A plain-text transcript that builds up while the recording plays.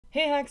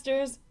Hey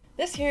Hacksters!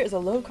 This here is a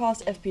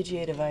low-cost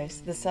FPGA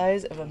device the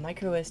size of a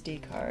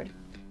microSD card.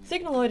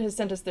 Signaloid has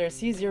sent us their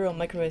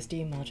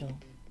C0-microSD module.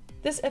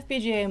 This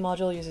FPGA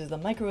module uses the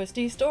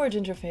microSD storage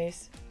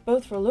interface,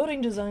 both for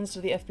loading designs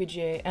to the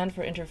FPGA and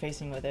for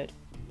interfacing with it.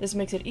 This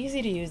makes it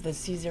easy to use the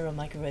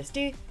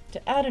C0-microSD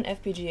to add an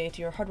FPGA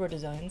to your hardware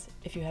designs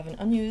if you have an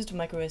unused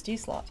microSD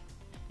slot.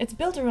 It's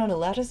built around a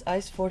Lattice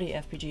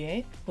ICE40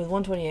 FPGA with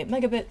 128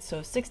 megabits,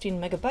 so 16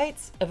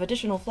 megabytes of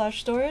additional flash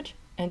storage,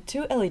 and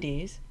 2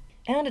 LEDs,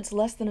 and it's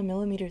less than a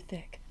millimeter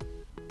thick.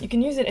 You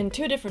can use it in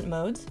two different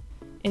modes.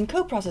 In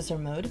coprocessor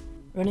mode,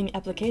 running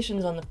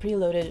applications on the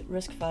preloaded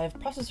RISC-V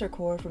processor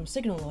core from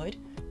Signaloid,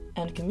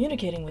 and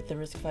communicating with the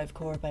RISC-V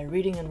core by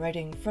reading and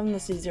writing from the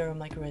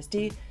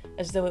C0-microSD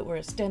as though it were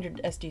a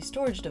standard SD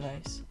storage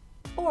device.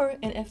 Or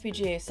in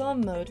FPGA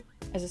SoM mode,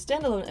 as a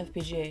standalone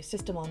FPGA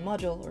system on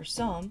module, or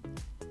SoM,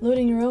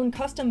 loading your own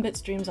custom bit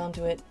streams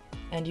onto it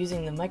and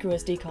using the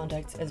microSD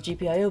contacts as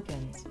GPIO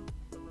pins.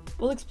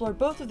 We'll explore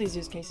both of these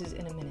use cases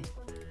in a minute.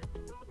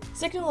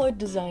 Signaloid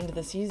designed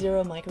the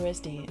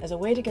C0-microSD as a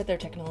way to get their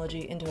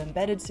technology into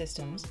embedded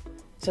systems,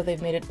 so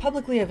they've made it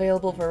publicly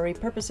available for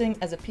repurposing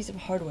as a piece of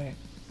hardware.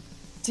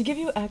 To give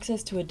you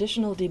access to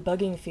additional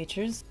debugging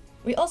features,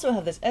 we also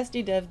have this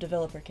SDDev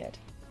developer kit,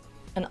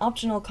 an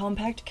optional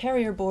compact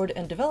carrier board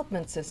and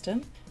development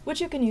system, which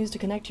you can use to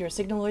connect your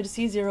Signaloid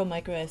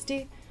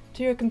C0-microSD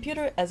to your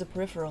computer as a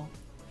peripheral.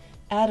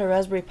 Add a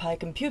Raspberry Pi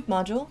compute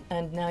module,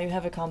 and now you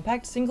have a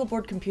compact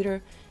single-board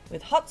computer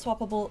with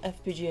hot-swappable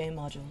FPGA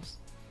modules.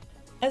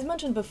 As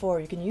mentioned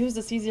before, you can use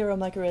the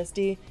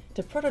C0-microSD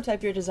to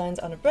prototype your designs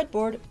on a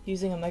breadboard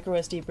using a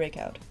microSD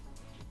breakout.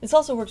 This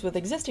also works with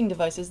existing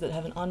devices that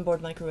have an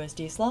onboard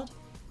microSD slot,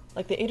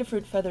 like the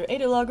Adafruit Feather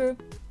Adalogger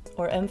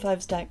or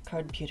M5Stack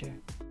Cardputer.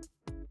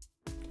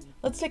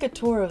 Let's take a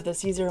tour of the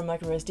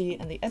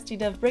C0-microSD and the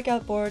SDDev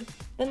breakout board,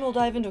 then we'll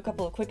dive into a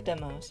couple of quick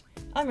demos.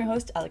 I'm your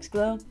host, Alex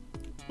Glow.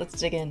 Let's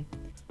dig in.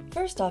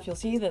 First off, you'll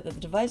see that the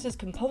device's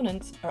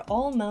components are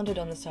all mounted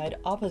on the side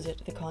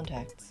opposite the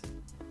contacts.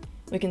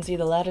 We can see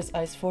the Lattice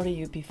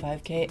ICE40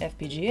 UP5K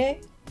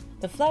FPGA,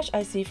 the flash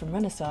IC from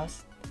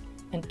Renesas,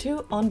 and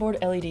two onboard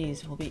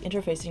LEDs we'll be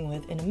interfacing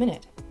with in a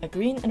minute, a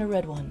green and a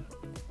red one.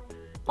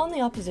 On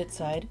the opposite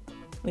side,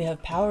 we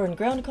have power and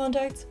ground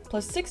contacts,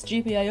 plus 6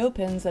 GPIO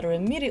pins that are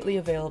immediately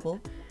available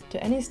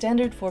to any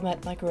standard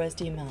format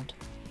microSD mount.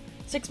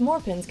 6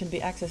 more pins can be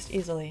accessed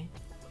easily.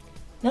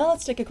 Now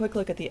let's take a quick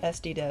look at the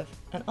SDDev,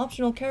 an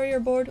optional carrier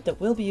board that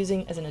we'll be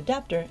using as an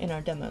adapter in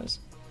our demos.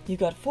 You've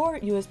got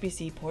 4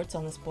 USB-C ports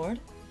on this board,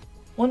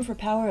 one for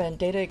power and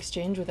data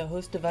exchange with a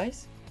host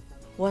device,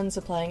 one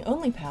supplying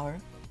only power,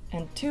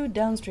 and 2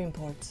 downstream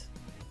ports.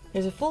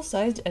 There's a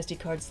full-sized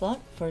SD card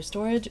slot for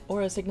storage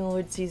or a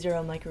Signaloid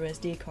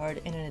C0-microSD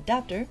card in an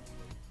adapter,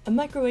 a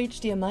micro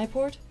HDMI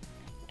port,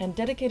 and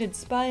dedicated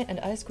SPI and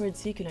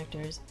I2C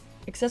connectors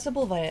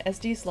accessible via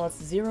SD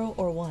slots 0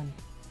 or 1.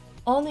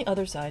 On the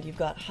other side, you've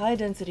got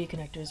high-density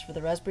connectors for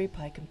the Raspberry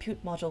Pi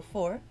Compute Module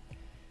 4,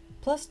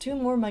 plus 2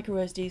 more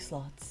microSD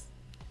slots.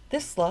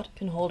 This slot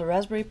can hold a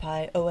Raspberry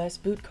Pi OS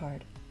boot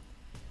card.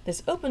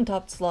 This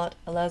open-topped slot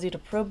allows you to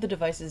probe the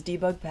device's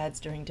debug pads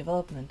during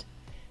development.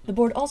 The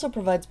board also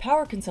provides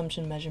power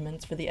consumption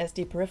measurements for the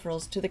SD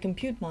peripherals to the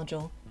compute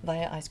module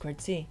via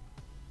I2C.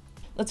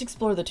 Let's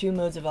explore the two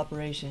modes of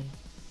operation,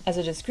 as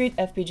a discrete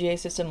FPGA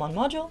system on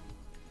module,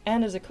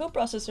 and as a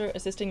coprocessor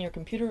assisting your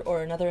computer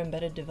or another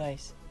embedded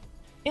device.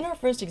 In our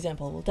first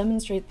example, we'll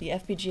demonstrate the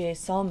FPGA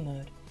SoM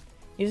mode,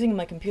 using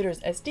my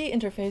computer's SD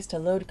interface to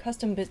load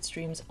custom bit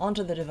streams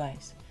onto the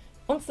device.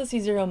 Once the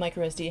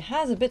C0-microSD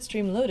has a bit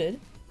stream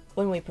loaded,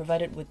 when we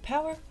provide it with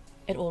power,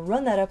 it will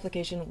run that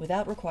application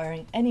without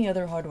requiring any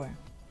other hardware.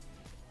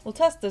 We'll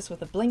test this with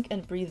the blink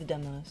and breathe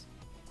demos.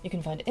 You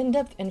can find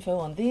in-depth info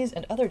on these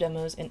and other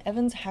demos in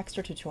Evan's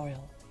Hackster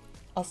tutorial.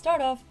 I'll start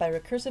off by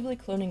recursively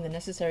cloning the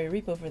necessary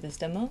repo for this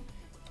demo,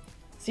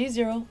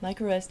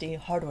 C0-microSD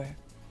hardware.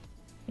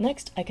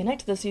 Next, I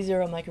connect the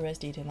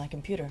C0-microSD to my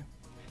computer.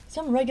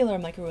 Some regular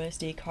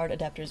microSD card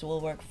adapters will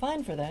work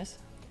fine for this,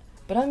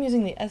 but I'm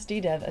using the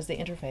SDDev as the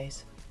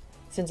interface,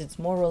 since it's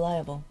more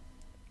reliable.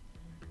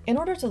 In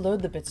order to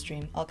load the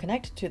bitstream, I'll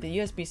connect to the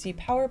USB-C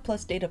power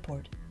plus data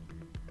port.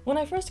 When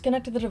I first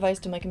connect the device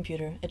to my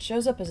computer, it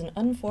shows up as an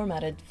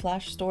unformatted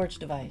flash storage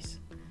device.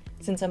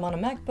 Since I'm on a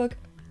MacBook,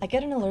 I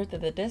get an alert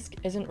that the disk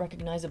isn't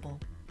recognizable,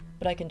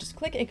 but I can just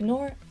click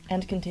Ignore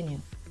and continue.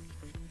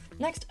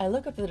 Next, I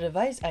look up the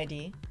device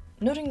ID,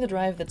 noting the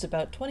drive that's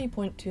about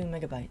 20.2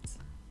 megabytes.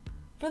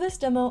 For this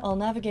demo, I'll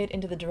navigate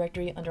into the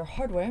directory under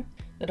Hardware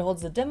that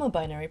holds the demo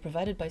binary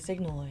provided by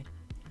Signaloid.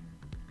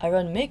 I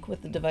run make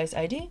with the device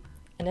ID,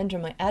 and enter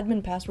my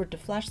admin password to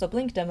flash the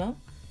blink demo,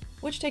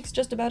 which takes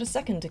just about a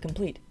second to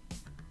complete.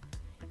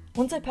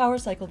 Once I power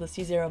cycle the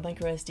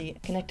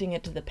C0-microSD, connecting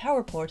it to the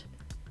power port,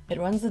 it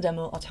runs the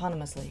demo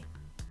autonomously.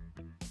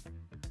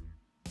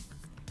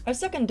 Our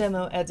second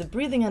demo adds a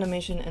breathing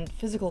animation and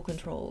physical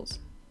controls.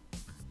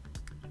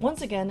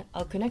 Once again,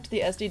 I'll connect the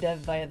SDDev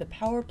via the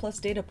power plus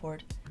data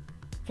port.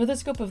 For the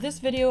scope of this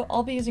video,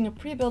 I'll be using a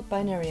pre-built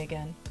binary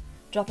again,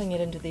 dropping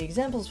it into the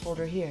examples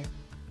folder here.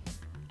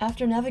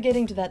 After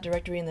navigating to that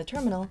directory in the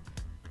terminal,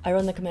 I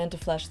run the command to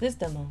flash this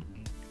demo.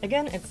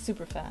 Again, it's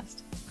super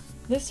fast.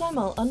 This time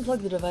I'll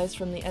unplug the device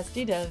from the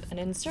SDDev and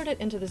insert it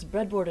into this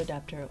breadboard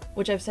adapter,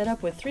 which I've set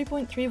up with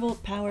 3.3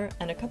 volt power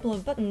and a couple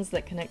of buttons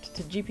that connect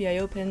to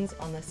GPIO pins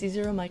on the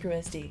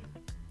C0-microSD.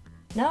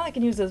 Now I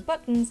can use those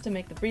buttons to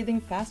make the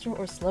breathing faster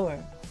or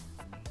slower.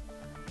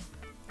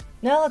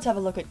 Now let's have a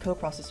look at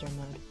coprocessor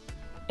mode.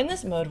 In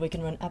this mode we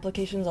can run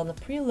applications on the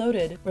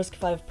preloaded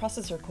RISC-V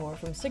processor core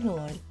from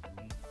Signaloid,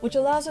 which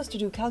allows us to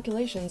do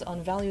calculations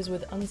on values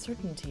with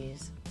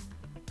uncertainties.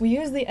 We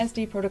use the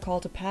SD protocol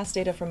to pass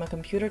data from a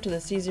computer to the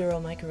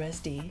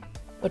C0-microSD,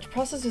 which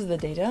processes the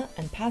data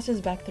and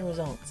passes back the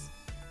results.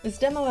 This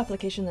demo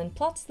application then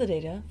plots the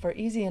data for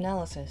easy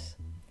analysis.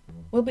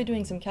 We'll be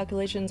doing some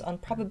calculations on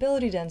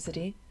probability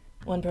density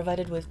when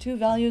provided with two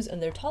values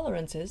and their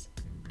tolerances,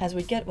 as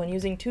we get when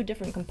using two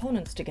different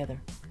components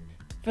together.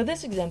 For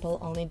this example,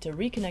 I'll need to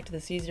reconnect the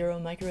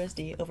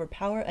C0-microSD over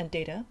power and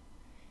data,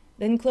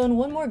 then clone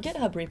one more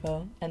GitHub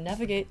repo and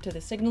navigate to the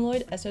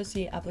Signaloid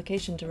SoC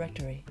application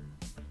directory.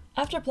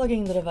 After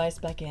plugging the device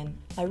back in,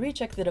 I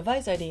recheck the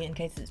device ID in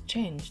case it's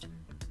changed,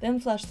 then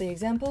flash the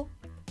example,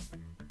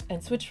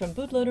 and switch from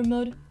bootloader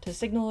mode to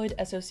Signaloid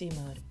SoC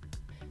mode.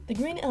 The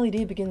green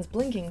LED begins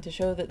blinking to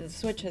show that the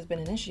switch has been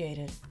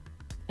initiated,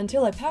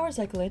 until I power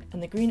cycle it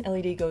and the green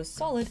LED goes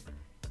solid,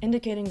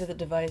 indicating that the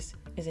device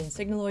is in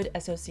Signaloid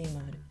SoC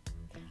mode.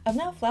 I've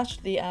now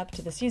flashed the app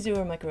to the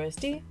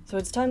C0-microSD, so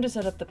it's time to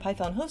set up the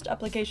Python host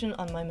application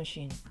on my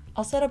machine.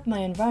 I'll set up my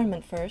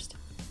environment first,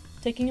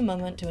 taking a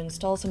moment to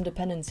install some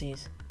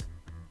dependencies.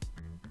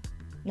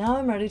 Now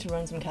I'm ready to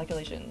run some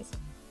calculations.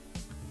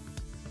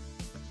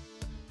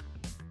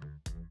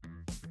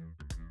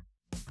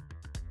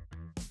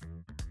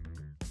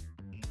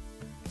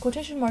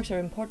 Quotation marks are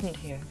important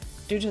here,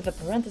 due to the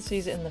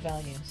parentheses in the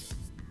values.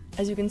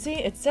 As you can see,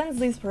 it sends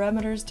these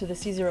parameters to the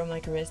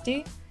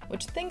C0-microSD,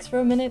 which thinks for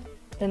a minute,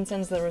 then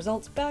sends the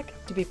results back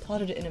to be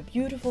plotted in a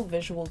beautiful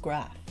visual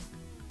graph.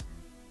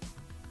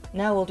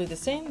 Now we'll do the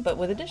same, but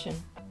with addition.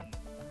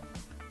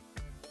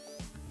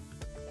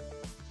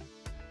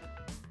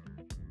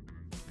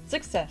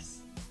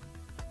 Success!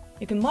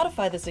 You can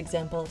modify this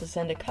example to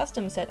send a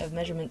custom set of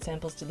measurement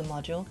samples to the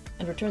module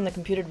and return the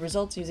computed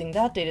results using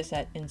that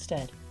dataset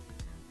instead.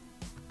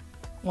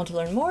 Want to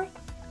learn more?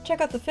 Check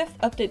out the 5th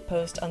update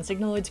post on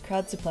Signaloid's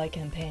crowd supply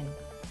campaign.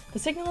 The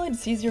Signaloid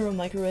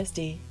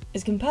C0-microSD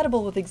is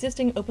compatible with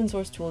existing open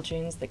source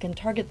toolchains that can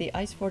target the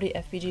ICE40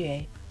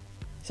 FPGA,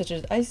 such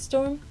as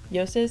IceStorm,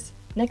 Yosis,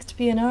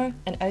 NextPNR,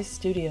 and Ice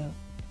Studio.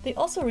 They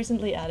also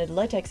recently added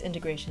LiteX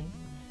integration,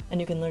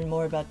 and you can learn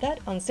more about that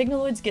on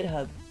Signaloid's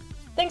GitHub.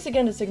 Thanks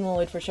again to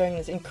Signaloid for sharing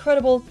this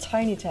incredible,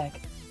 tiny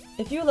tech.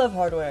 If you love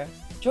hardware,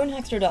 join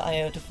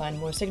Hackster.io to find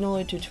more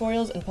Signaloid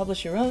tutorials and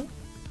publish your own,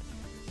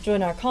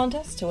 join our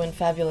contest to win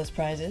fabulous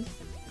prizes,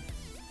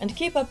 and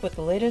keep up with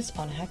the latest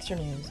on Hackster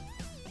news.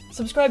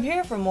 Subscribe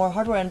here for more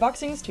hardware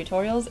unboxings,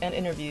 tutorials, and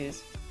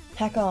interviews.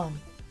 Hack on!